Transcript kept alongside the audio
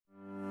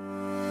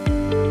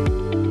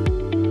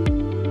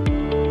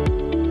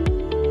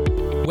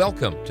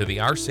Welcome to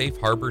the Our Safe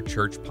Harbor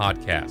Church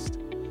podcast.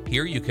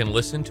 Here you can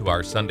listen to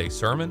our Sunday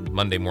sermon,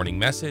 Monday morning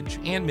message,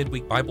 and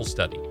midweek Bible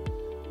study.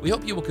 We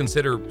hope you will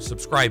consider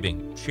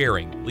subscribing,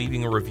 sharing,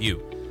 leaving a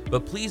review,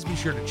 but please be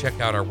sure to check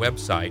out our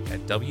website at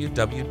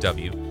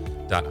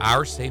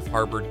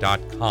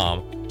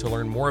www.oursafeharbor.com to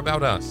learn more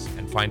about us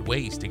and find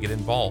ways to get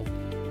involved.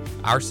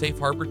 Our Safe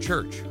Harbor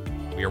Church,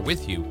 we are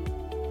with you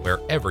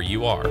wherever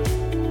you are.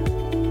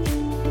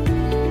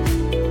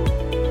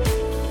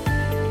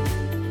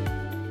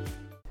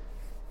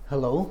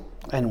 Hello,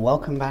 and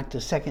welcome back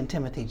to 2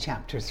 Timothy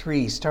chapter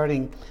 3,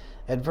 starting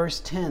at verse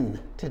 10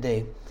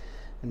 today.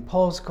 And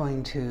Paul's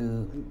going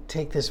to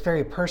take this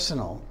very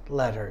personal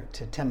letter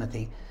to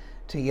Timothy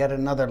to yet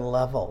another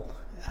level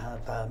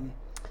of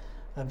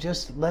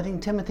just letting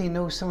Timothy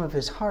know some of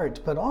his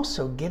heart, but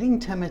also getting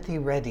Timothy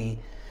ready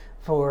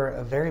for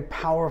a very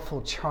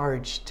powerful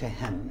charge to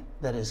him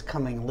that is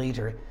coming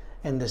later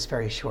in this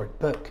very short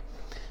book.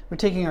 We're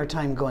taking our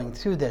time going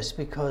through this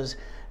because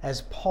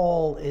as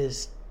Paul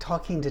is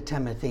talking to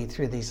Timothy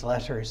through these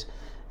letters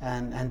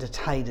and to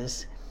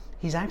Titus,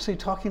 he's actually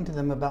talking to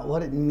them about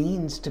what it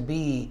means to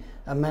be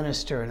a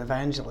minister, an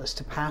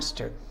evangelist, a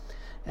pastor,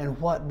 and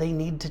what they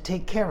need to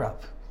take care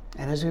of.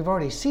 And as we've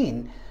already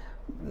seen,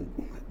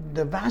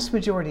 the vast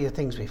majority of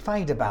things we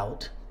fight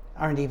about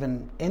aren't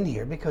even in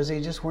here because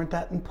they just weren't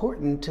that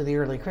important to the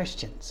early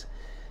Christians.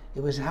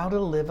 It was how to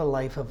live a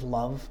life of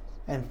love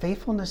and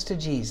faithfulness to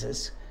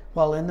Jesus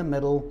while in the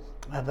middle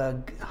of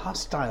a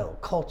hostile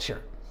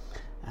culture.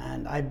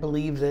 And I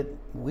believe that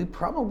we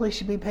probably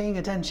should be paying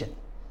attention.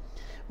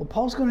 Well,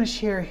 Paul's going to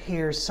share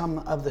here some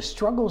of the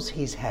struggles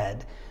he's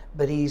had,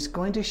 but he's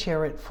going to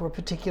share it for a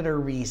particular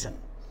reason.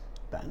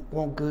 But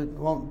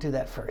won't do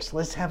that first.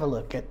 Let's have a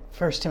look at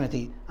 2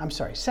 Timothy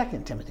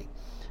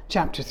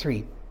chapter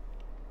 3,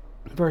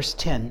 verse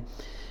 10.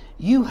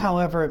 You,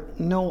 however,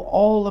 know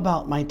all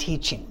about my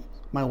teaching,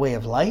 my way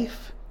of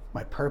life,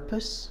 my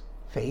purpose,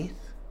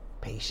 faith,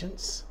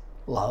 patience,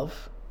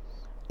 love,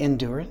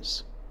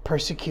 endurance,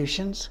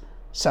 persecutions,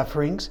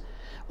 sufferings.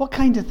 What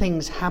kind of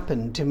things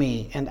happened to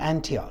me in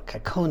Antioch,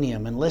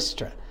 Iconium, and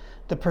Lystra,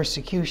 the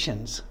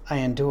persecutions I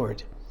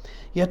endured?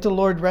 Yet the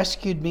Lord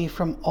rescued me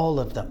from all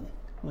of them.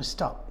 Let's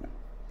stop.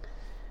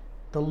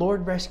 The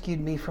Lord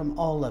rescued me from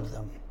all of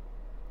them.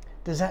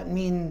 Does that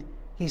mean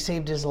he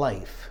saved his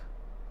life?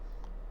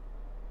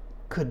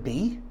 Could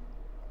be.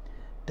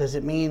 Does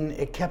it mean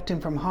it kept him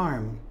from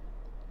harm?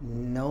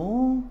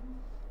 No.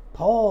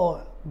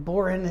 Paul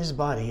bore in his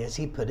body, as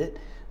he put it,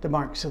 the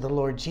marks of the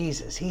Lord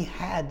Jesus. He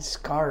had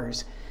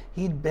scars.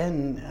 He'd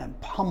been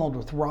pummeled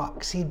with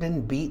rocks. He'd been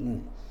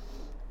beaten.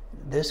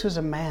 This was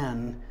a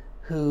man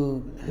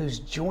whose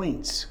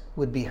joints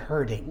would be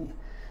hurting,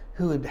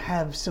 who would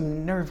have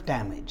some nerve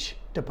damage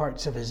to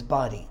parts of his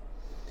body.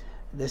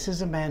 This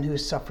is a man who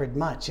suffered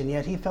much, and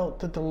yet he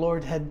felt that the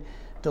Lord had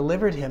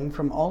delivered him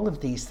from all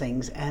of these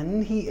things,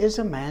 and he is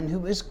a man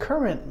who is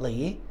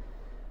currently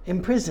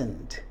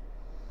imprisoned.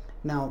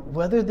 Now,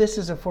 whether this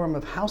is a form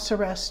of house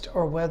arrest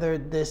or whether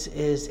this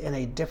is in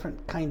a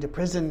different kind of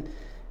prison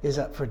is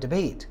up for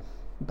debate.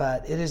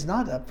 But it is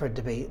not up for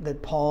debate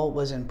that Paul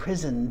was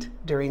imprisoned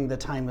during the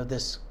time of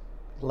this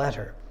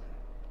letter.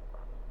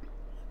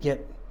 Yet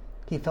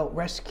he felt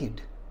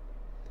rescued.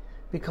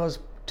 Because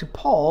to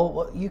Paul,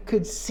 what you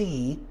could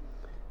see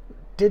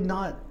did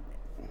not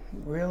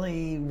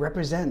really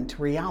represent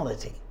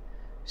reality.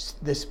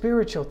 The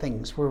spiritual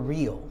things were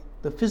real.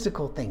 The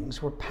physical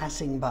things were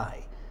passing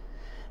by.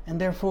 And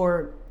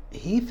therefore,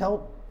 he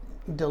felt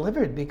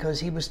delivered because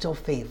he was still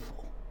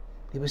faithful.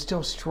 He was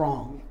still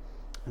strong.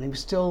 And he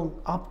was still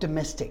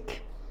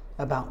optimistic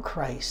about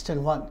Christ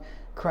and what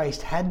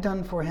Christ had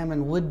done for him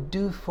and would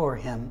do for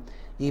him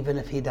even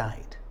if he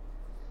died.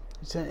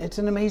 It's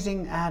an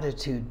amazing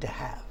attitude to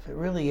have. It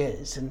really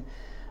is. And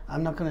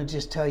I'm not going to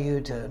just tell you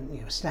to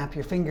snap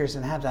your fingers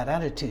and have that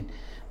attitude.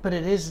 But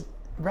it is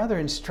rather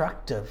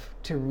instructive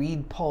to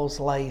read Paul's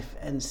life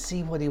and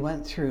see what he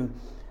went through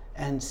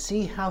and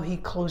see how he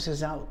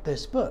closes out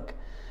this book,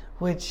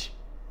 which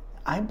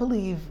I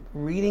believe,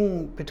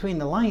 reading between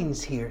the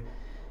lines here,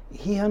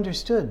 he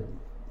understood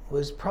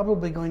was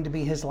probably going to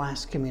be his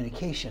last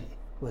communication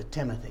with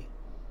Timothy.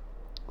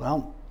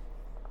 Well,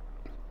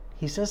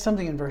 he says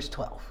something in verse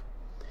 12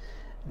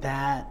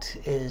 that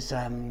is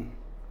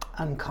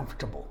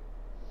uncomfortable.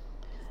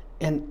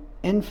 And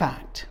in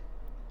fact,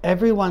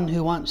 everyone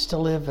who wants to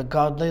live a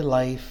godly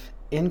life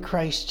in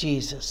Christ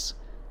Jesus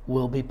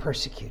will be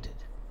persecuted.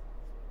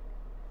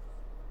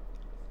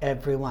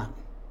 Everyone.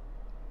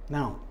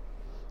 Now,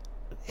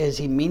 is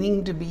he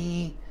meaning to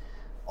be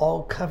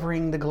all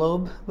covering the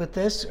globe with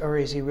this, or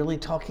is he really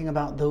talking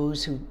about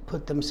those who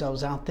put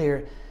themselves out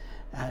there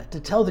to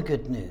tell the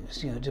good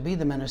news, to be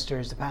the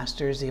ministers, the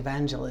pastors, the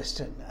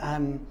evangelists?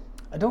 I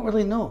don't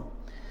really know,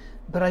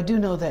 but I do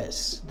know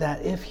this,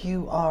 that if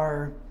you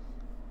are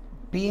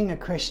being a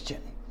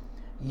Christian,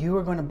 you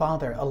are going to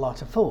bother a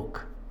lot of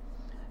folk.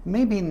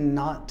 Maybe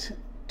not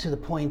to the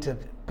point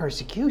of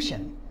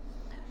persecution,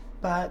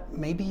 but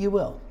maybe you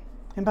will.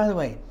 And by the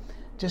way,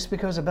 Just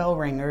because a bell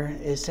ringer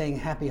is saying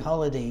happy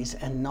holidays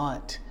and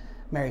not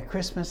Merry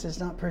Christmas is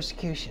not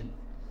persecution.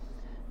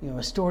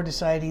 A store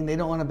deciding they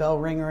don't want a bell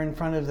ringer in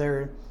front of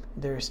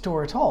their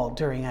store at all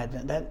during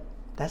Advent,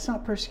 that's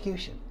not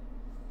persecution.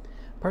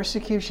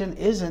 Persecution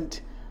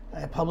isn't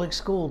a public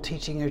school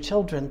teaching your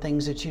children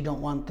things that you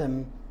don't want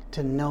them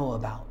to know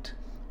about,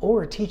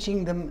 or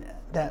teaching them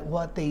that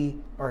what they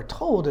are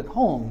told at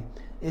home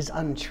is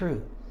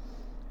untrue.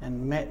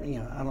 And I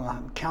don't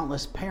know,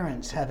 countless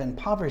parents have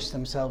impoverished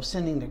themselves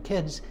sending their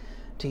kids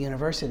to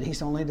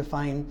universities only to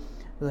find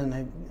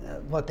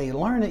what they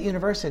learn at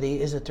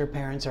university is that their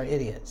parents are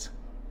idiots.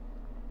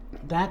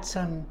 That's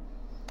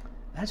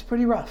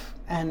pretty rough.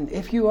 And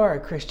if you are a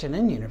Christian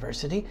in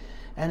university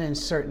and in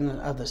certain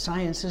of the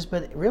sciences,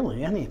 but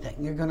really anything,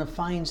 you're going to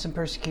find some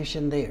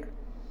persecution there.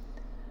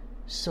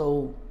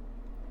 So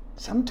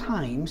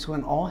sometimes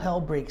when all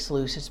hell breaks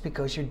loose, it's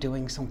because you're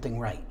doing something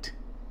right.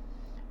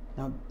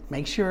 Now,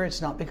 make sure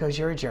it's not because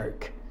you're a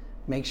jerk.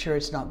 Make sure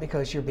it's not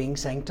because you're being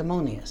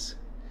sanctimonious.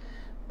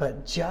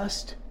 But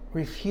just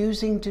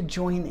refusing to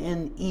join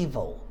in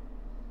evil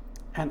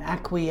and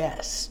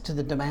acquiesce to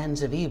the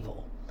demands of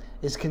evil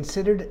is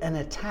considered an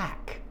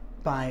attack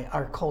by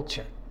our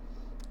culture,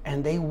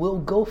 and they will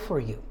go for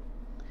you.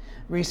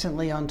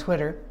 Recently on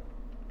Twitter,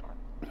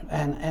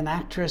 an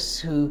actress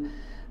who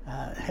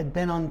had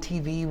been on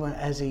TV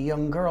as a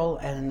young girl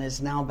and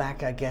is now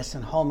back, I guess,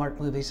 in Hallmark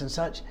movies and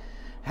such,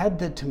 had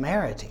the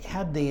temerity,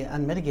 had the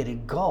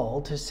unmitigated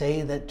gall to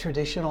say that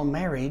traditional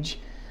marriage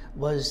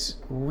was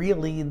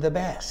really the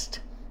best,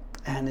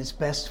 and it's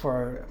best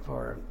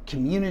for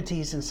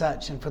communities and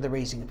such, and for the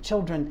raising of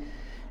children.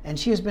 And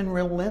she has been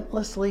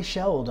relentlessly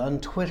shelled on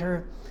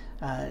Twitter.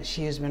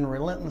 She has been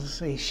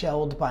relentlessly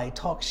shelled by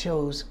talk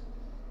shows.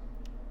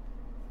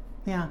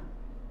 Yeah,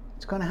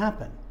 it's going to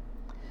happen.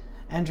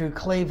 Andrew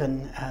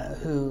Klavan,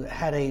 who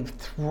had a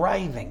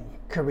thriving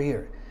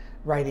career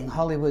writing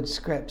Hollywood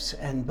scripts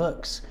and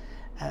books,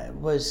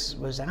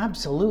 was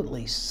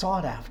absolutely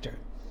sought after.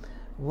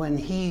 When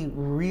he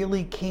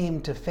really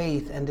came to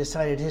faith and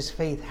decided his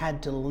faith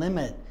had to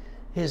limit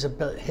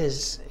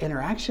his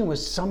interaction with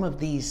some of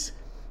these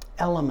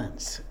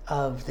elements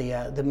of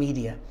the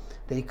media,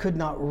 that he could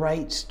not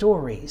write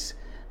stories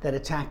that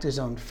attacked his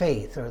own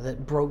faith or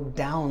that broke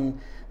down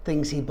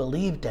things he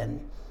believed in,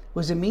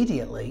 was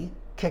immediately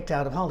kicked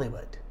out of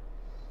Hollywood.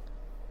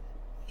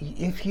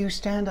 If you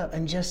stand up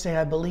and just say,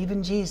 I believe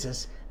in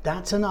Jesus,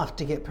 that's enough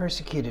to get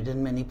persecuted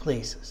in many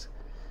places.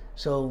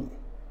 So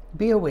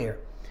be aware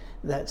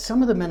that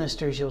some of the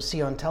ministers you'll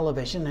see on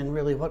television, and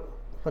really, what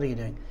are you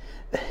doing?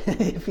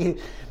 If you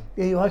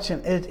watch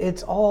them,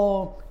 it's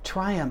all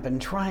triumph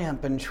and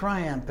triumph and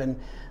triumph, and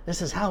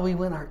this is how we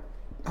win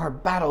our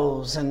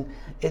battles, and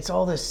it's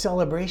all this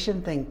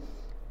celebration thing.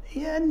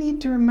 Yeah, I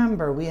need to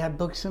remember we have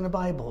books in the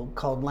Bible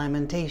called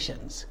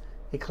Lamentations,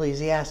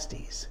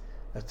 Ecclesiastes,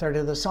 a third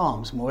of the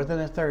Psalms, more than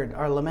a third,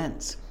 are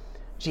laments.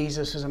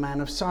 Jesus was a man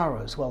of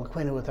sorrows, well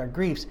acquainted with our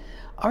griefs.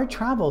 Our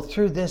travel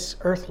through this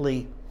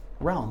earthly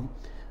realm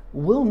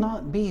will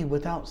not be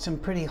without some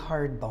pretty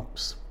hard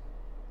bumps.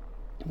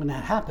 When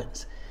that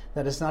happens,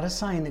 that is not a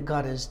sign that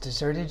God has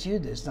deserted you.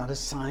 That is not a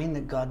sign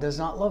that God does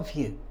not love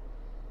you,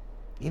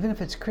 even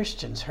if it's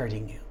Christians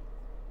hurting you.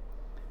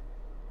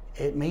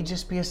 It may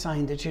just be a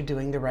sign that you're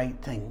doing the right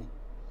thing.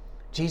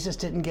 Jesus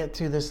didn't get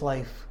through this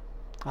life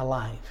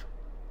alive,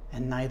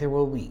 and neither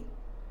will we.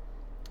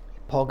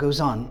 Paul goes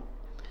on.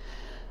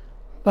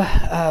 But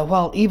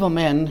while evil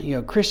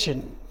men,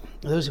 Christian,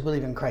 those who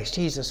believe in Christ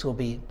Jesus will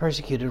be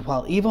persecuted,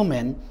 while evil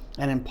men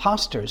and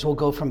impostors will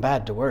go from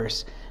bad to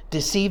worse,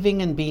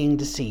 deceiving and being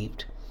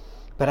deceived.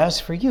 But as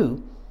for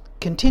you,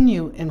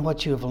 continue in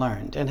what you have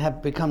learned and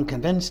have become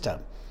convinced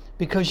of,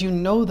 because you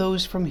know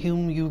those from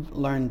whom you've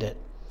learned it,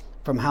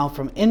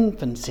 from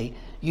infancy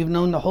you've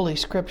known the Holy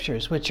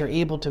Scriptures, which are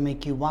able to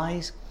make you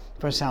wise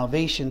for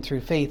salvation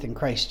through faith in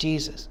Christ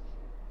Jesus.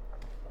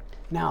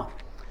 Now,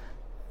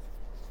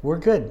 we're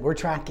good. We're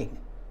tracking.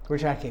 We're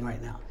tracking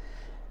right now.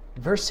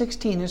 Verse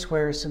 16 is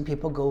where some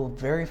people go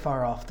very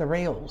far off the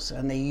rails,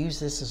 and they use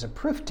this as a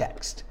proof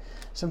text,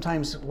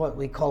 sometimes what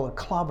we call a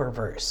clobber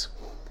verse,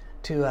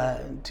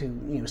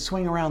 to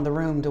swing around the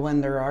room to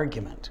win their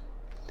argument.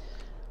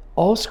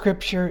 All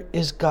Scripture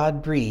is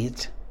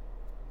God-breathed.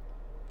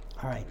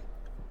 All right,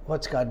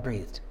 what's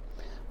God-breathed?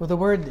 Well, the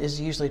word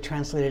is usually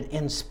translated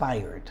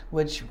inspired,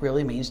 which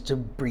really means to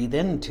breathe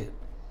into.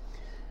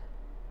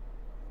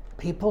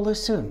 People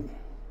assume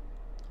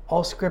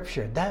all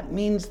Scripture, that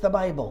means the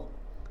Bible.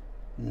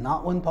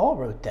 Not when Paul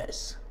wrote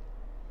this.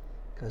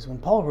 Because when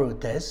Paul wrote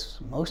this,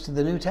 most of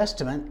the New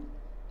Testament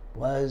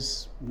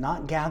was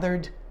not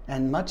gathered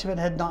and much of it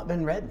had not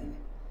been written.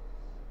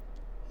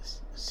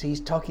 He's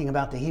talking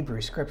about the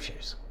Hebrew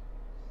Scriptures.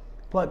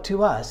 But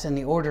to us, in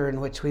the order in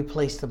which we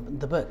place the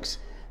books,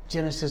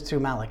 Genesis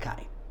through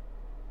Malachi.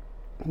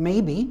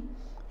 Maybe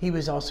he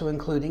was also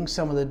including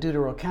some of the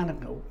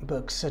Deuterocanonical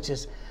books, such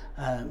as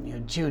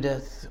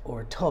Judith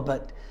or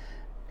Tobit.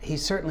 He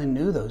certainly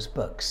knew those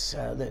books.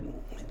 That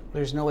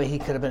there's no way he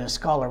could have been a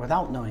scholar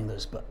without knowing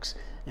those books.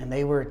 and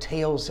they were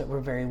tales that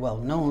were very well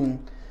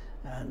known.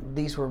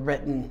 These were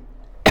written,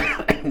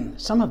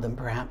 some of them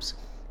perhaps,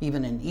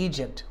 even in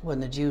Egypt when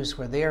the Jews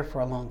were there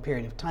for a long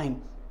period of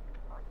time,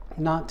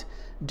 not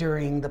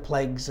during the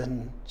plagues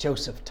and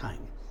Joseph time,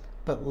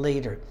 but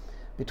later,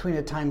 between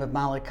the time of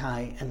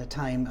Malachi and the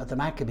time of the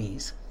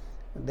Maccabees.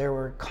 There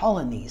were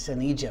colonies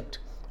in Egypt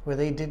where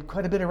they did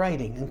quite a bit of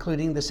writing,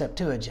 including the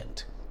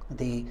Septuagint,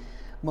 the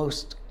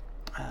most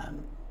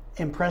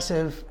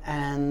impressive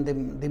and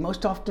the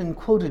most often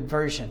quoted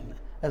version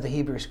of the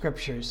Hebrew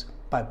Scriptures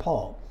by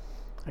Paul.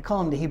 I call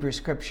them the Hebrew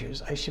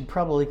Scriptures. I should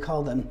probably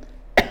call them,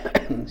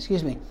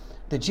 excuse me,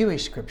 the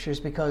Jewish Scriptures,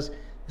 because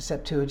the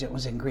Septuagint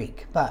was in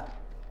Greek. But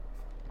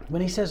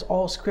when he says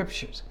all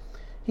Scriptures,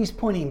 he's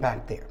pointing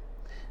back there.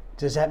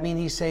 Does that mean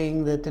he's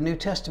saying that the New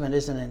Testament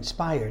isn't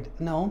inspired?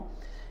 No,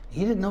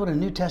 he didn't know what a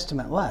New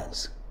Testament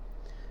was.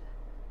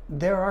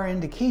 There are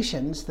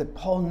indications that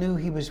Paul knew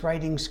he was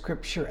writing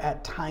Scripture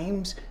at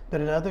times,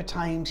 but at other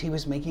times he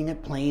was making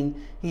it plain.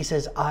 He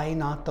says, I,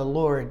 not the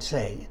Lord,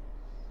 say.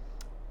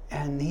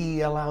 And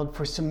he allowed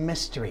for some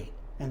mystery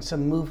and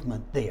some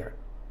movement there.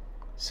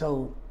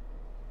 So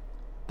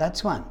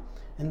that's one.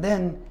 And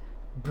then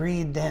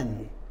breathed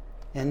in,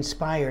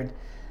 inspired.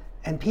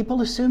 And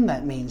people assume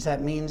that means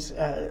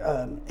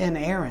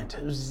inerrant,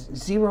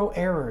 zero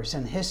errors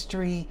in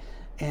history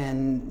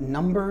and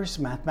numbers,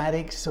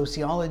 mathematics,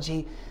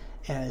 sociology,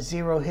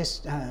 zero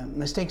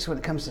mistakes when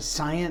it comes to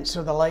science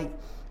or the like,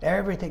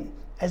 everything,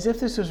 as if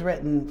this was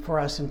written for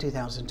us in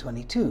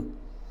 2022.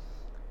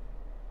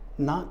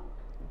 Not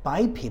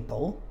by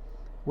people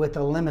with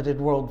a limited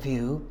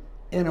worldview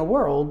in a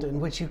world in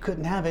which you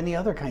couldn't have any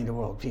other kind of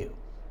worldview.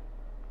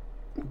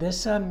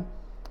 This, we're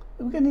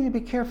going to need to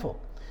be careful.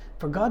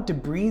 For God to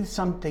breathe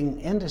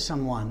something into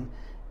someone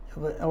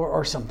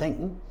or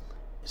something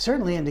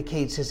certainly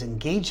indicates his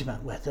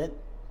engagement with it.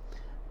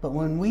 But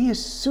when we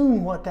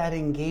assume what that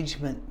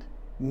engagement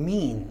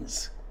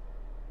means,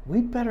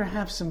 we'd better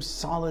have some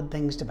solid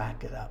things to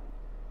back it up.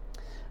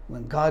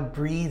 When God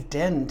breathed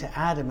into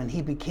Adam and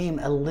he became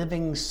a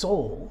living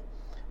soul,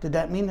 did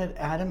that mean that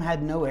Adam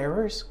had no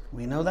errors?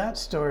 We know that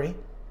story.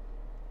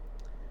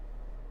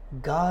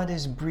 God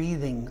is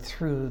breathing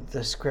through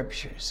the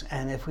Scriptures.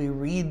 And if we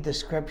read the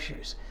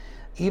Scriptures,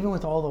 even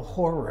with all the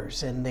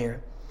horrors in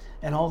there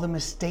and all the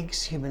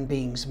mistakes human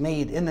beings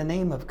made in the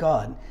name of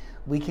God,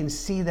 we can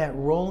see that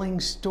rolling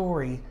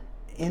story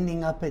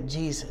ending up at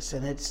Jesus.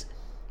 And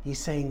he's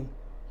saying,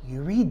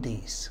 you read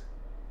these,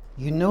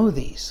 you know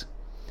these.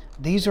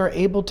 These are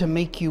able to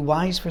make you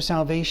wise for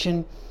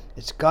salvation.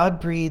 It's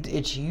God-breathed.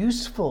 It's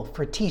useful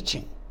for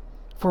teaching,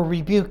 for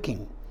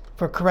rebuking,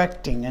 for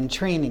correcting and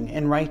training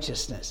in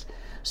righteousness,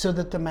 so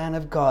that the man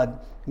of God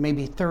may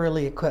be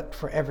thoroughly equipped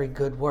for every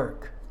good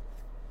work.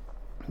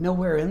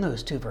 Nowhere in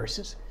those two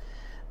verses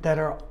that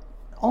are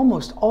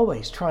almost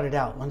always trotted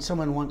out when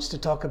someone wants to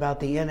talk about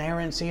the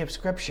inerrancy of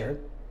Scripture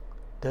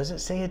does it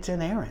say it's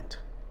inerrant.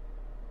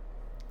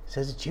 It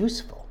says it's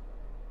useful.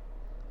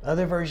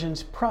 Other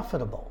versions,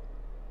 profitable.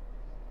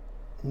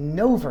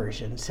 No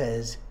version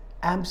says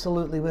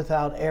absolutely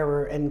without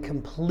error and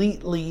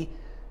completely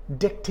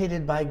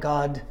dictated by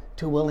God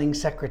to willing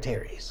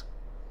secretaries.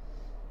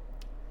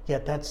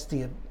 Yet that's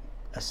the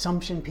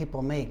assumption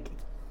people make,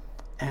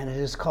 and it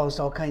has caused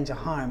all kinds of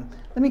harm.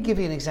 Let me give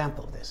you an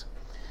example of this.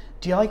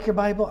 Do you like your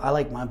Bible? I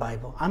like my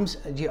Bible.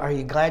 Are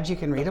you glad you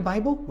can read a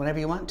Bible whenever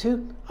you want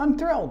to? I'm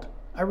thrilled.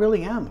 I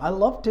really am. I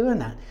love doing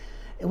that.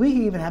 We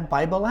even have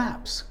Bible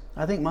apps.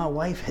 I think my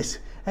wife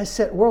has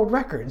set world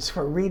records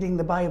for reading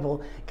the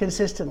Bible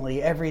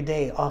consistently every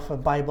day off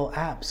of Bible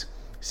apps,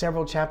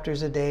 several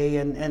chapters a day,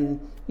 and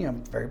you know,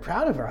 I'm very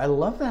proud of her. I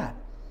love that.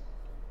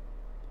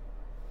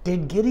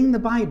 Did getting the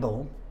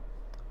Bible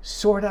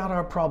sort out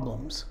our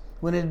problems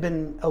when it had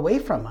been away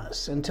from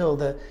us until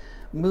the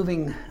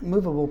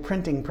movable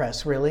printing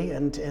press, really,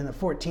 and in the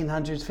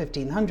 1400s,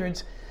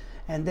 1500s,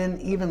 and then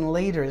even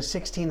later, the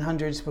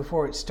 1600s,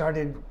 before it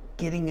started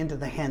getting into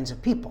the hands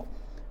of people?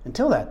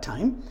 Until that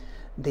time,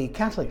 the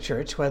Catholic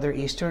Church, whether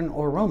Eastern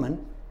or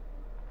Roman,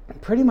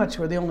 pretty much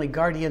were the only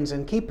guardians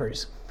and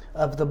keepers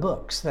of the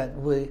books that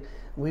we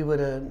would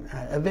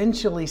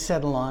eventually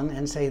settle on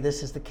and say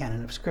this is the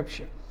canon of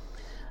Scripture.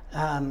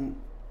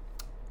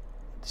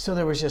 So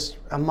there was just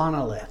a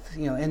monolith.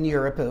 You know, in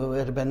Europe it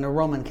would have been the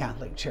Roman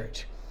Catholic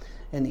Church.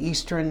 In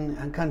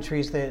Eastern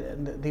countries,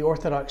 the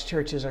Orthodox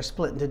churches are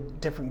split into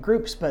different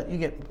groups, but you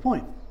get the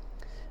point.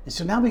 And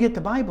so now we get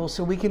the Bible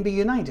so we can be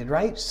united,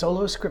 right?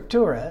 Sola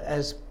Scriptura,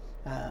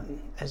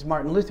 as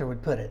Martin Luther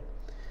would put it.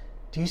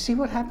 Do you see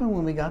what happened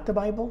when we got the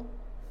Bible?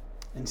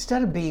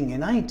 Instead of being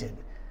united,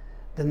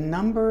 the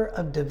number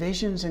of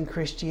divisions in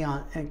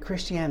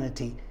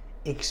Christianity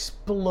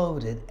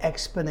exploded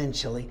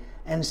exponentially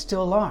and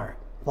still are.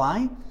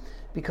 Why?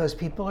 Because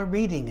people are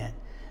reading it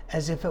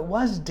as if it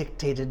was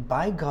dictated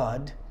by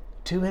God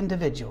to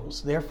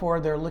individuals. Therefore,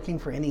 they're looking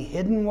for any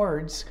hidden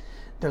words.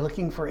 They're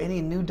looking for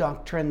any new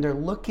doctrine. They're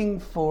looking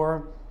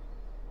for,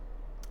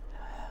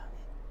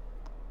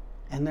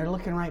 and they're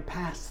looking right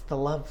past the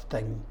love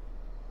thing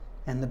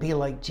and the be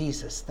like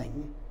Jesus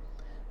thing.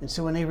 And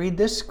so when they read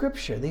this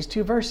scripture, these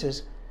two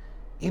verses,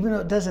 even though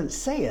it doesn't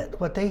say it,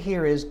 what they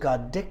hear is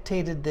God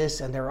dictated this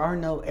and there are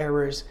no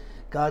errors.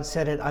 God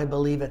said it, I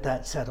believe it,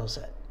 that settles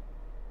it.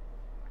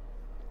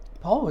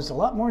 Paul was a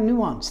lot more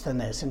nuanced than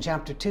this in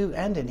chapter 2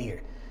 and in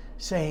here,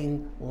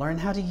 saying, learn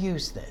how to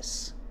use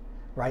this,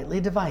 rightly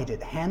divide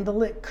it,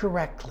 handle it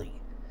correctly,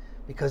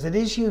 because it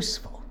is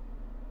useful.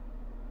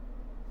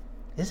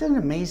 Isn't it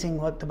amazing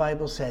what the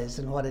Bible says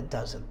and what it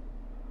doesn't?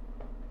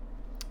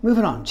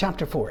 Moving on,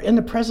 chapter 4, in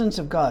the presence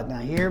of God. Now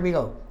here we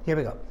go.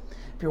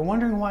 If you're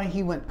wondering why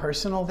he went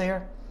personal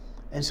there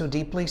and so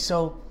deeply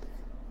so,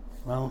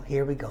 well,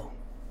 here we go.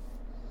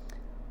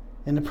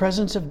 In the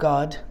presence of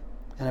God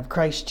and of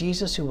Christ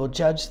Jesus, who will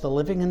judge the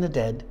living and the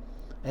dead,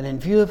 and in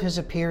view of his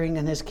appearing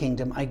in his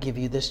kingdom, I give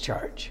you this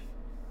charge.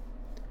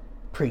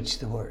 Preach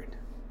the word.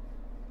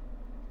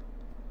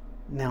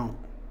 Now,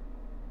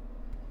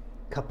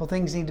 a couple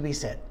things need to be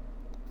said.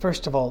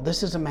 First of all,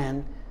 this is a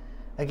man,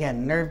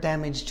 again, nerve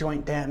damage,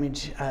 joint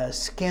damage,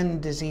 skin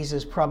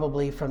diseases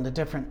probably from the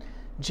different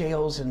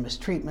jails and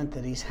mistreatment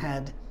that he's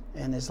had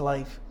in his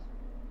life.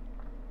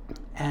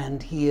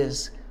 And he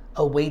is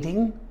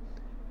awaiting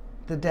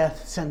the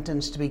death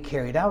sentence to be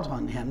carried out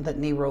on him that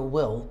Nero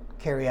will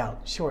carry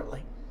out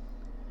shortly.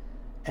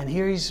 And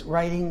here he's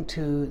writing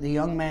to the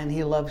young man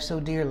he loves so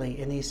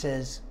dearly, and he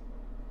says,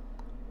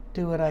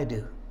 do what I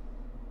do.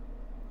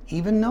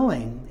 Even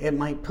knowing it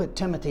might put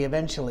Timothy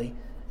eventually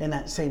in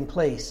that same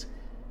place,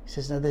 he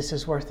says, no, this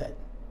is worth it.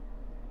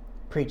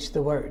 Preach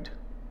the word.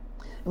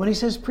 And when he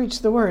says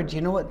preach the word,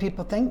 you know what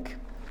people think?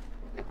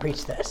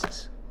 Preach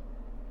this.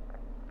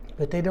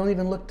 But they don't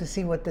even look to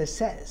see what this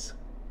says.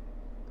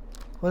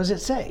 What does it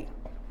say?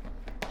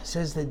 It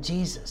says that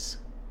Jesus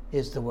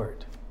is the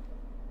word.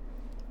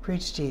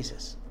 Preach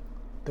Jesus.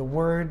 The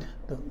word,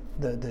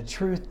 the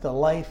truth, the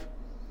life,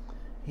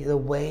 the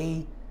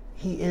way.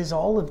 He is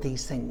all of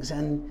these things.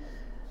 And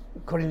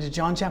according to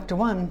John chapter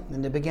 1,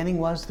 in the beginning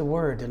was the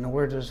Word, and the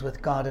Word was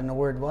with God, and the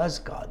Word was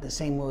God. The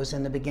same was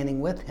in the beginning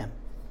with him.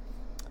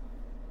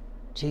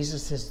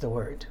 Jesus is the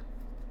Word.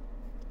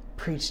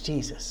 Preach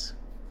Jesus.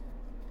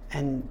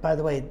 And by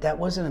the way, that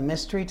wasn't a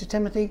mystery to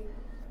Timothy,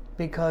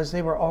 because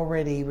they were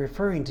already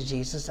referring to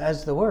Jesus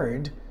as the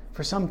Word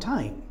for some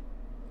time.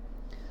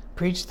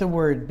 Preach the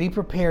Word. Be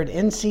prepared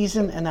in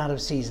season and out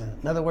of season.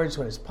 In other words,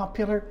 when it's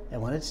popular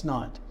and when it's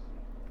not.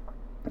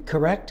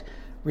 Correct,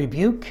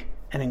 rebuke,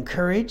 and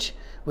encourage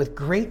with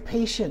great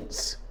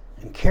patience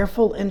and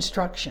careful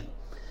instruction.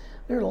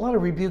 There's a lot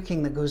of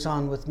rebuking that goes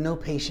on with no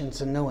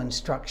patience and no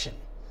instruction.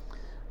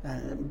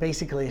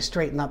 Basically,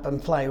 straighten up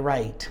and fly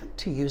right,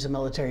 to use a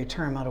military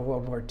term out of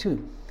World War II.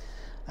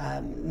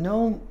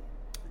 No,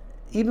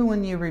 even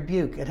when you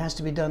rebuke, it has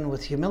to be done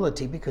with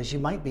humility, because you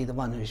might be the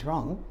one who's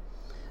wrong,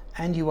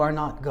 and you are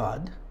not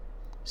God.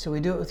 So we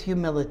do it with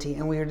humility,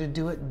 and we are to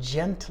do it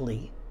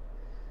gently.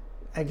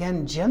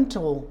 Again,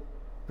 gentle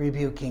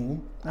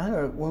rebuking.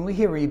 When we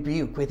hear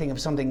rebuke, we think of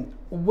something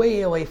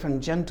way away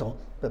from gentle,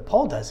 but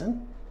Paul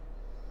doesn't.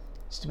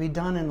 It's to be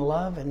done in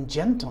love and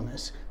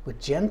gentleness with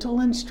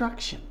gentle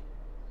instruction,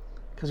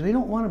 because we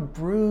don't want to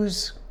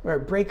bruise or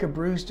break a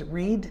bruised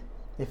reed,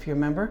 if you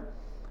remember,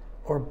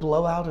 or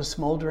blow out a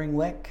smoldering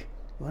wick.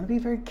 You want to be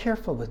very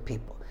careful with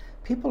people.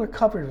 People are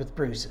covered with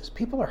bruises.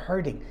 People are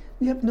hurting.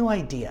 You have no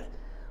idea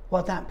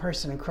what that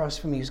person across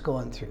from you is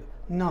going through.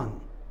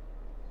 None.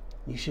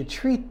 You should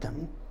treat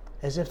them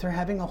as if they're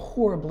having a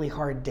horribly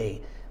hard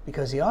day,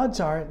 because the odds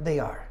are they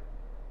are.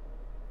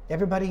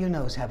 Everybody you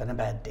know is having a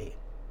bad day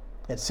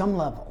at some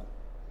level.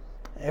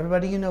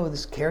 Everybody you know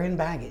is carrying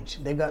baggage.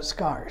 They've got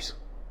scars.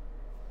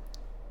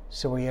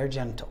 So we are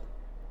gentle.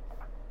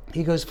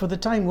 He goes, for the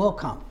time will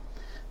come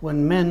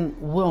when men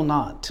will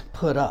not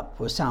put up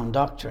with sound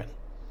doctrine.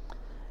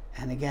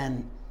 And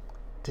again,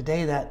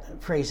 today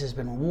that phrase has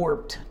been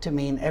warped to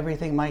mean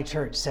everything my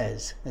church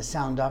says is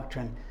sound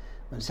doctrine,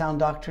 when sound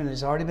doctrine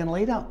has already been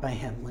laid out by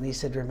him when he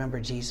said, remember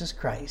Jesus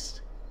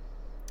Christ,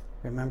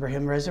 remember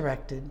him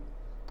resurrected,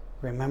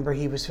 remember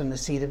he was from the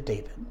seed of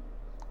David.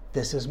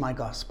 This is my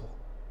gospel.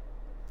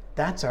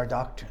 That's our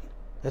doctrine.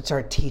 That's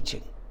our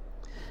teaching.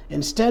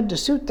 Instead, to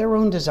suit their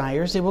own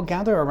desires, they will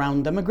gather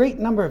around them a great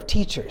number of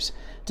teachers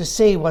to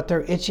say what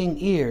their itching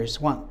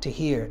ears want to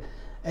hear.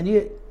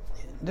 And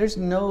there's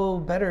no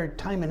better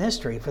time in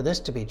history for this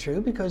to be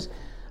true, because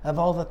of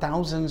all the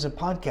thousands of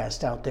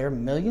podcasts out there,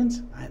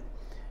 millions.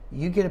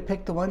 You get to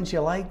pick the ones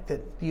you like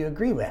that you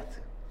agree with.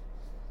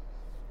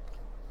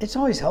 It's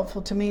always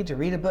helpful to me to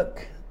read a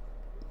book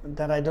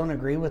that I don't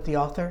agree with the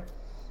author,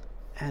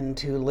 and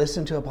to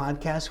listen to a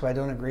podcast where I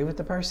don't agree with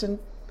the person,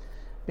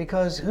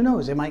 because who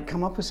knows, they might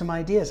come up with some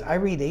ideas. I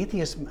read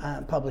atheist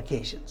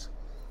publications.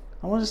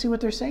 I want to see what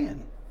they're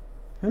saying.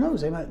 Who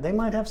knows, they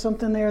might have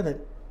something there that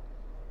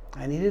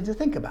I needed to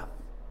think about.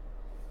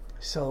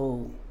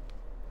 So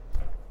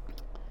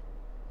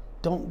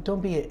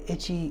don't be an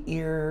itchy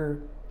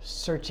ear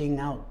searching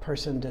out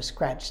person to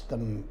scratch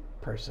them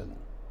person.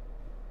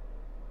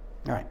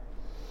 All right.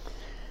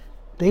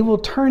 They will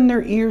turn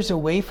their ears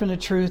away from the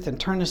truth and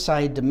turn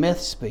aside to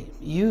myths, but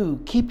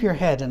you keep your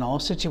head in all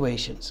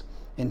situations.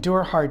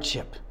 endure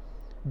hardship,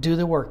 do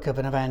the work of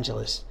an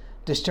evangelist,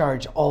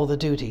 discharge all the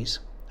duties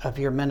of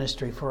your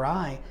ministry, for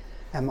I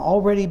am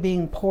already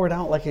being poured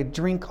out like a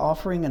drink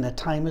offering, and the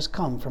time has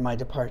come for my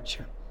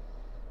departure.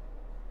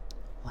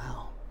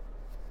 Wow.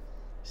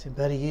 I said,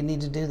 buddy, you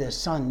need to do this.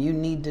 Son, you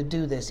need to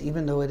do this,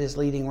 even though it is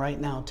leading right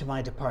now to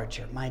my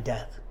departure, my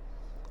death.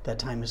 That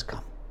time has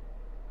come.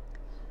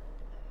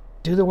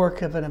 Do the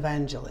work of an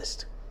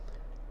evangelist.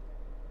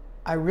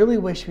 I really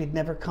wish we'd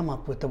never come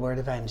up with the word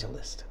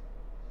evangelist.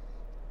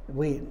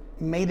 We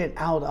made it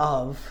out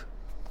of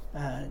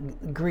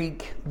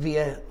Greek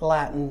via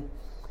Latin.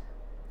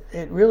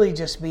 It really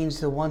just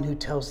means the one who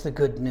tells the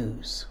good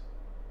news.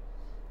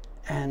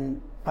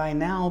 And by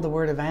now, the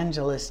word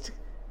evangelist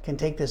can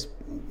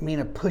mean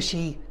a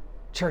pushy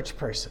church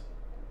person.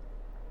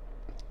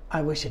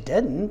 I wish it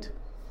didn't.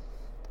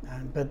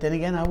 But then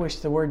again, I wish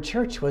the word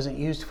church wasn't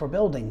used for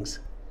buildings.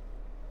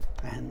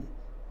 And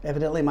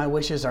evidently my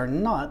wishes are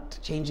not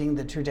changing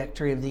the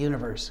trajectory of the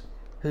universe.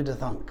 Who'd have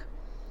thunk?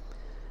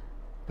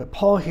 But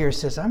Paul here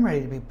says, I'm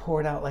ready to be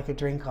poured out like a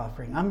drink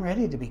offering. I'm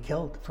ready to be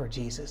killed for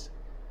Jesus.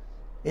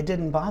 It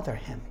didn't bother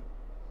him.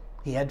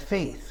 He had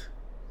faith.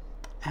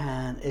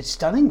 And it's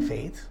stunning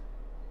faith.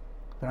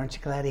 But aren't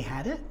you glad he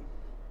had it?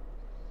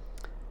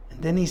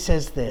 And then he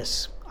says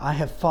this, I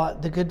have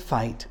fought the good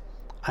fight.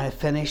 I have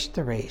finished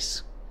the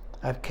race.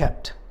 I've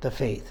kept the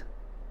faith.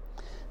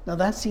 Now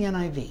that's the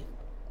NIV.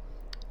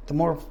 The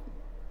more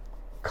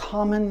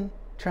common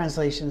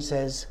translation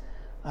says,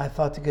 I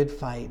fought the good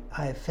fight.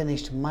 I have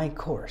finished my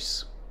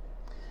course.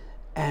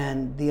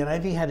 And the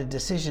NIV had a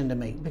decision to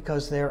make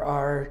because there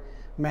are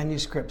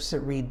manuscripts that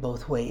read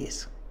both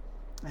ways.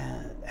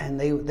 And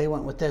they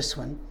went with this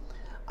one.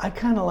 I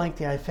kind of like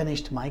the I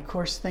finished my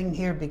course thing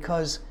here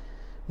because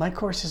my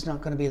course is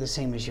not going to be the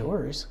same as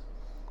yours.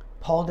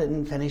 Paul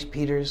didn't finish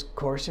Peter's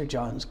course or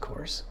John's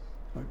course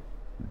or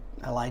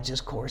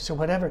Elijah's course or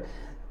whatever.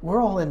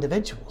 We're all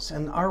individuals,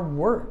 and our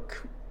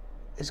work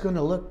is going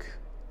to look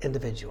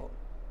individual.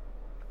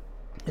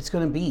 It's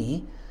going to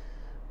be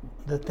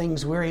the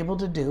things we're able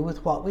to do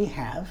with what we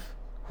have,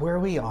 where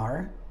we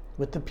are,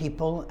 with the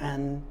people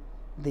and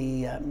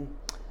the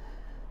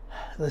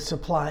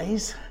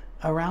supplies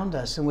around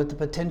us, and with the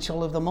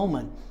potential of the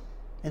moment.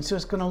 And so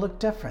it's going to look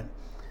different.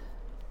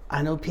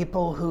 I know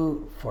people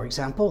who, for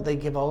example, they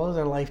give all of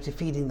their life to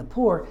feeding the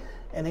poor,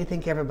 and they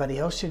think everybody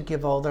else should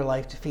give all their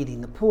life to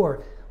feeding the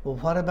poor. Well,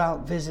 what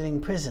about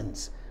visiting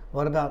prisons?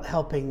 What about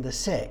helping the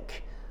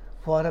sick?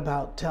 What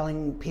about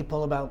telling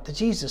people about the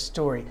Jesus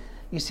story?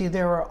 You see,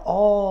 there are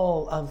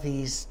all of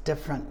these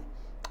different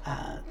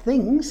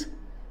things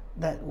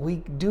that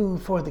we do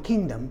for the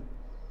kingdom,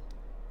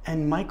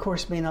 and my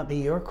course may not be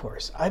your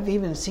course. I've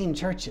even seen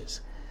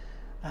churches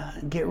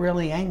get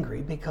really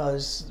angry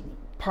because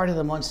part of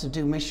them wants to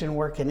do mission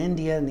work in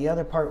India and the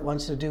other part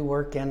wants to do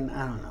work in,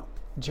 I don't know,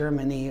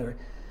 Germany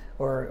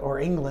or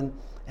England.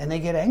 And they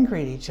get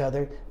angry at each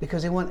other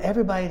because they want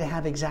everybody to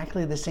have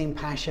exactly the same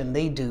passion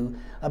they do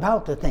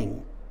about the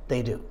thing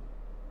they do.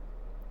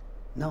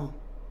 No.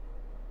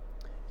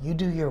 You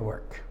do your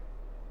work.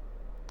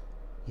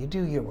 You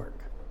do your work.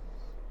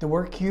 The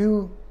work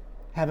you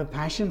have a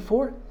passion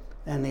for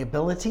and the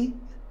ability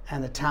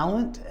and the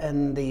talent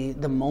and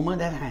the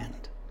moment at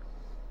hand.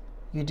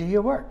 You do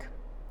your work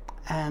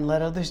and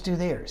let others do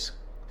theirs.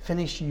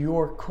 Finish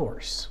your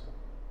course.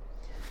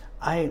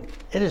 It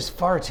is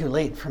far too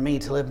late for me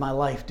to live my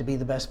life to be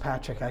the best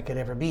Patrick I could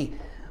ever be,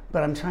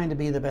 but I'm trying to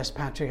be the best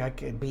Patrick I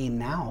could be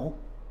now.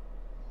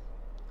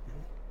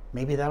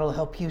 Maybe that'll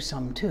help you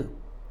some too.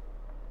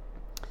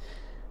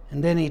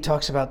 And then he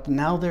talks about,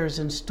 now there's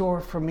in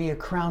store for me a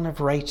crown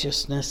of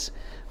righteousness,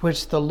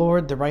 which the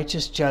Lord, the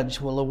righteous judge,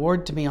 will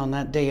award to me on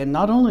that day, and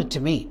not only to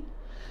me,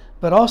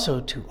 but also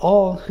to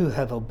all who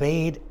have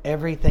obeyed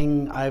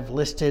everything I've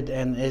listed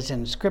and is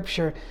in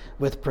Scripture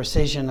with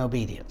precision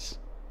obedience.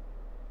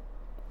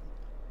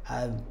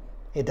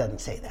 It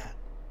doesn't say that.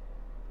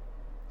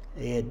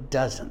 It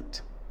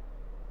doesn't.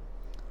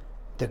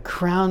 The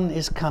crown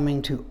is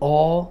coming to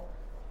all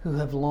who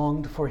have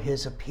longed for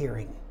his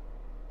appearing.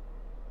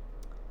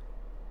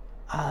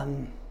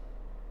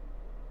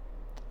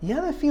 You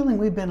have a feeling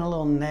we've been a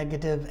little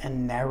negative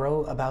and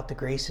narrow about the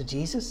grace of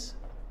Jesus?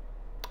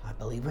 I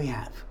believe we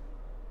have.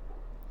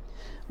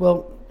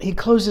 Well, he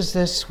closes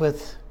this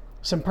with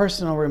some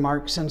personal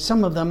remarks, and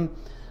some of them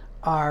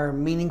are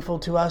meaningful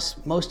to us.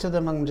 Most of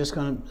them I'm just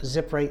going to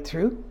zip right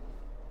through.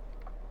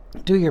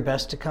 Do your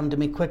best to come to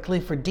me quickly,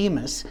 for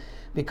Demas,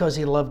 because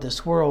he loved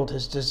this world,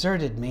 has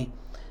deserted me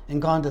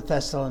and gone to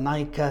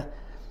Thessalonica.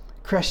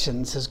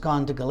 Crescens has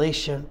gone to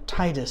Galatia,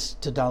 Titus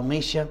to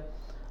Dalmatia.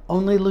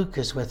 Only Luke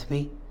is with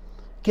me.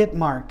 Get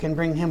Mark and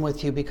bring him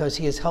with you, because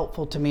he is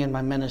helpful to me in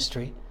my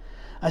ministry.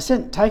 I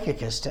sent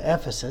Tychicus to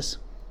Ephesus.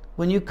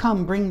 When you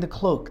come, bring the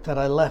cloak that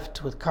I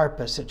left with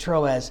Carpus at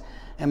Troas,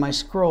 and my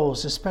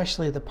scrolls,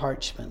 especially the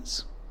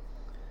parchments.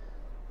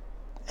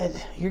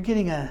 And you're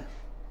getting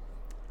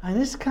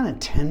this is kind of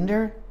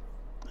tender.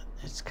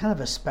 It's kind of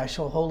a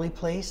special holy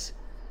place.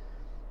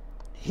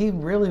 He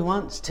really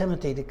wants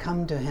Timothy to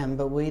come to him,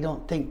 but we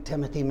don't think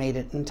Timothy made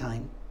it in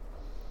time.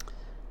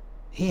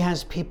 He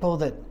has people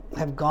that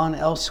have gone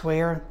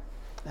elsewhere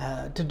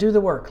to do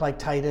the work, like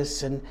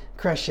Titus and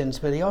Crescens,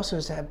 but he also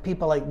has had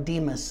people like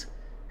Demas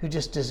who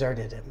just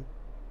deserted him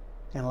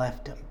and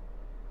left him.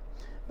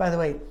 By the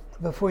way,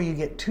 before you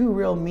get too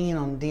real mean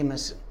on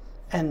Demas,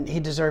 and he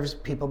deserves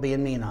people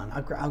being mean on,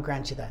 I'll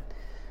grant you that.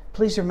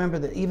 Please remember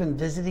that even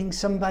visiting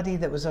somebody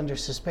that was under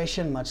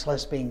suspicion, much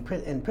less being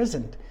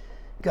imprisoned,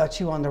 got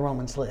you on the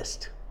Romans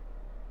list.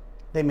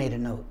 They made a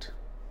note.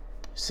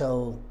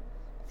 So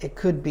it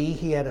could be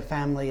he had a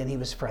family and he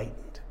was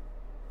frightened.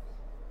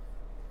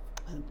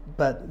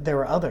 But there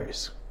were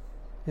others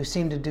who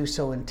seemed to do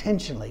so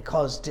intentionally,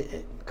 cause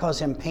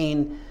him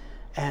pain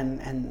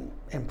and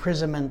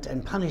imprisonment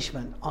and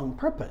punishment on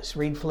purpose.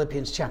 Read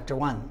Philippians chapter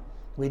 1.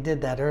 We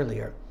did that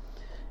earlier.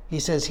 He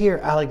says here,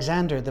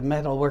 Alexander, the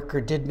metal worker,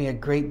 did me a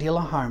great deal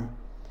of harm.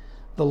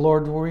 The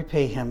Lord will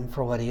repay him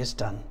for what he has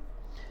done.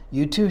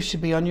 You too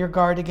should be on your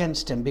guard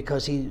against him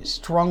because he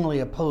strongly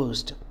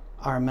opposed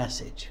our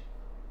message.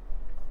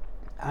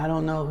 I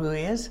don't know who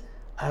he is.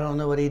 I don't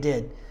know what he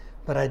did.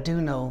 But I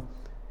do know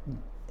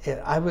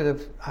I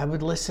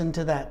would listen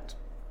to that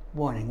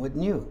warning,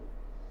 wouldn't you?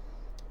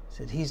 He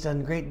said, he's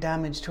done great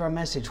damage to our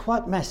message.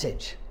 What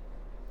message?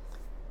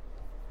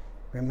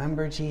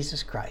 Remember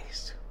Jesus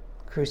Christ,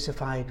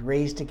 crucified,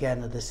 raised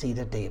again of the seed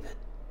of David.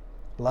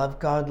 Love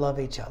God, love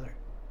each other.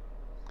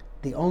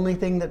 The only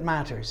thing that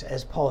matters,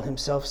 as Paul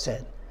himself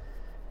said,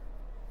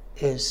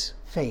 is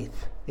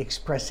faith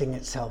expressing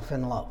itself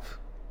in love.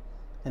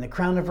 And a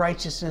crown of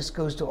righteousness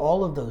goes to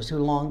all of those who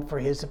long for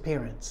his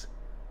appearance.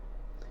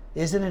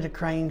 Isn't it a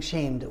crying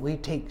shame that we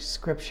take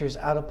scriptures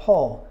out of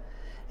Paul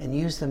and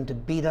use them to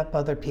beat up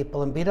other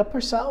people and beat up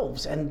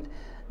ourselves and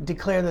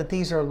declare that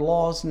these are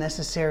laws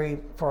necessary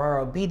for our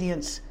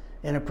obedience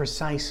in a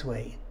precise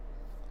way,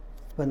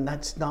 when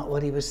that's not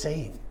what he was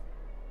saying,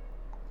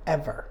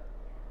 ever.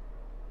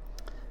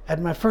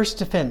 At my first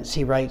defense,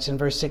 he writes in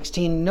verse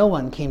 16, no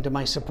one came to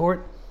my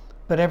support,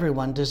 but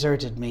everyone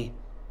deserted me.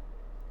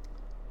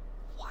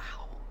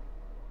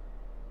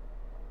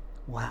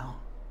 Wow.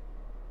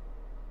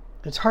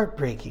 It's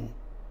heartbreaking.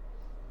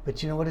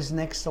 But you know what his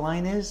next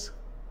line is?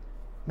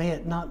 May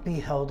it not be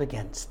held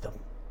against them.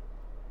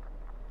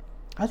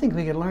 I think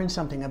we could learn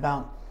something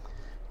about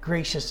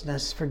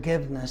graciousness,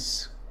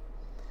 forgiveness,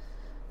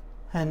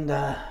 and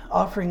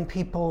offering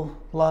people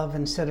love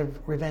instead of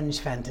revenge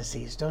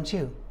fantasies, don't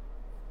you?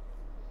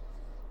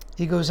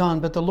 He goes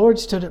on, but the Lord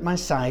stood at my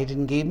side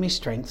and gave me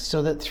strength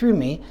so that through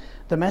me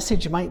the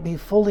message might be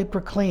fully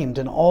proclaimed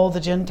and all the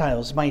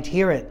Gentiles might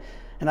hear it,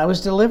 and I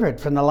was delivered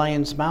from the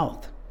lion's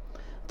mouth.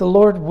 The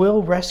Lord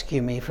will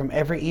rescue me from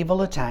every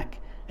evil attack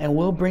and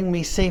will bring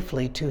me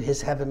safely to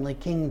his heavenly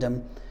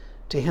kingdom.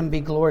 To him be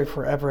glory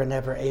forever and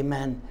ever.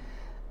 Amen.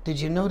 Did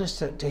you notice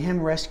that to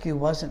him rescue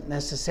wasn't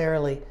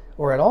necessarily,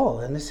 or at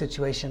all in this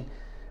situation,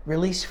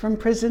 release from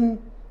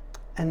prison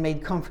and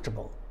made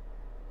comfortable?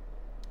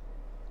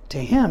 To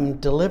him,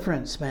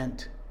 deliverance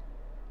meant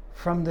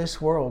from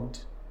this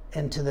world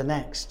into the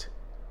next,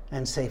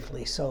 and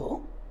safely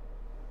so.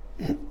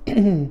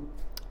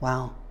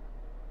 Wow.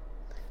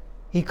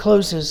 He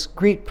closes,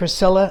 greet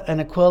Priscilla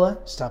and Aquila.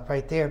 Stop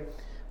right there.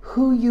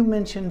 Who you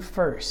mention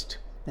first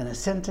in a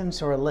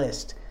sentence or a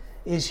list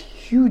is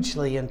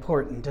hugely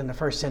important in the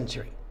first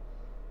century,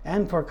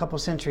 and for a couple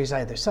centuries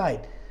either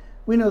side.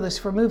 We know this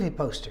for movie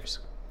posters.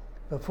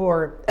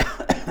 Before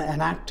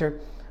an actor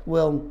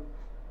will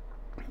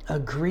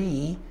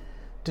agree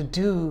to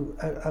do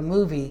a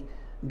movie,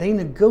 they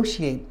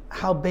negotiate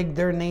how big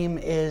their name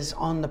is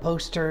on the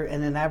poster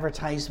and in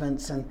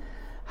advertisements and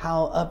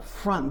how up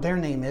front their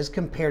name is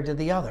compared to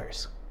the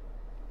others.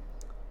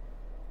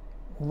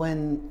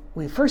 When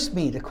we first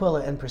meet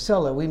Aquila and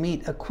Priscilla, we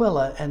meet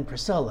Aquila and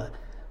Priscilla,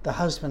 the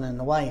husband and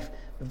the wife.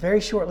 But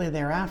very shortly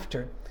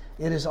thereafter,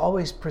 it is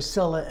always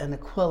Priscilla and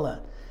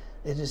Aquila.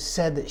 It is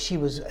said that she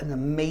was an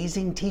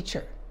amazing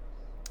teacher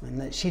and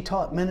that she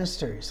taught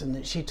ministers and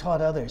that she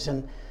taught others.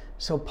 And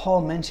so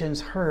Paul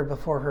mentions her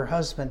before her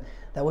husband.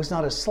 That was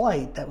not a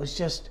slight, that was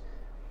just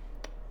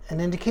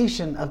an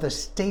indication of the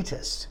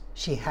status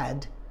she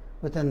had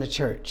within the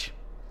church.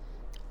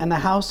 And the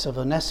house of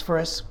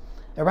Onesiphorus,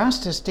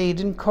 Erastus stayed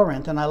in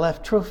Corinth, and I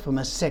left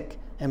Trophimus sick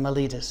in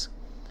Miletus.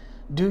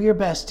 Do your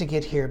best to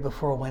get here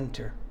before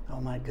winter. Oh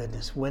my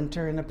goodness,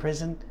 winter in a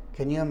prison?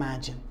 Can you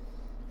imagine?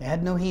 They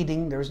had no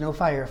heating, there was no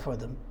fire for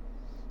them.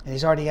 And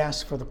he's already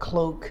asked for the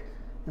cloak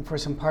and for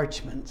some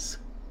parchments.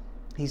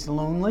 He's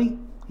lonely,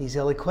 he's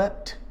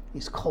ill-equipped,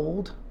 he's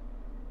cold.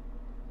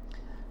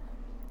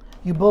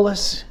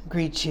 Eubulus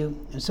greets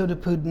you, and so do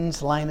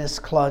Pudens, Linus,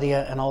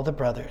 Claudia, and all the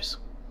brothers.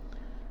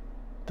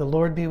 The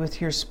Lord be with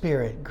your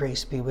spirit,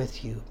 grace be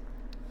with you.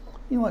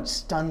 You know what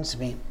stuns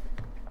me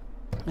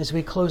as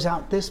we close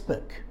out this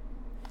book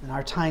and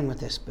our time with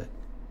this book?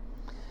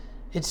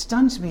 It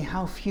stuns me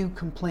how few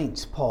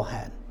complaints Paul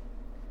had.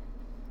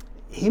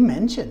 He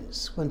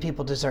mentions when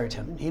people desert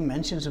him. He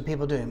mentions when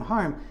people do him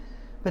harm.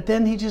 But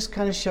then he just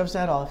kind of shoves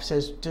that off,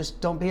 says,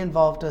 just don't be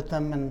involved with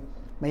them and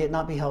may it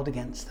not be held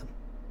against them.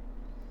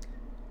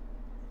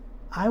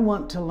 I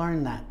want to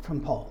learn that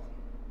from Paul.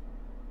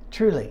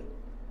 Truly.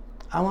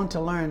 I want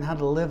to learn how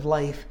to live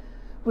life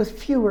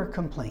with fewer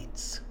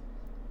complaints,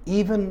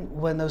 even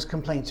when those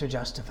complaints are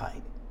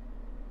justified.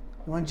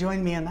 You want to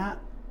join me in that?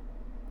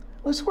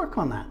 Let's work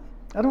on that.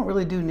 I don't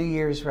really do New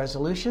Year's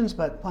resolutions,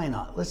 but why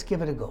not? Let's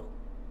give it a go.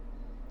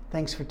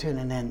 Thanks for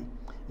tuning in.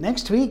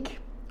 Next week,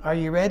 are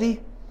you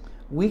ready?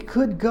 We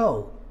could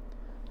go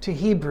to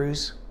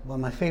Hebrews, one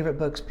of my favorite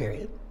books,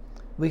 period.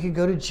 We could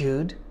go to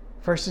Jude,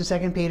 1st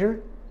and 2nd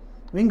Peter.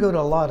 We can go to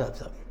a lot of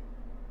them.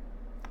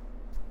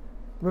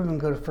 We're going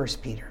to go to 1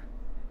 Peter.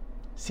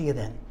 See you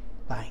then.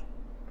 Bye.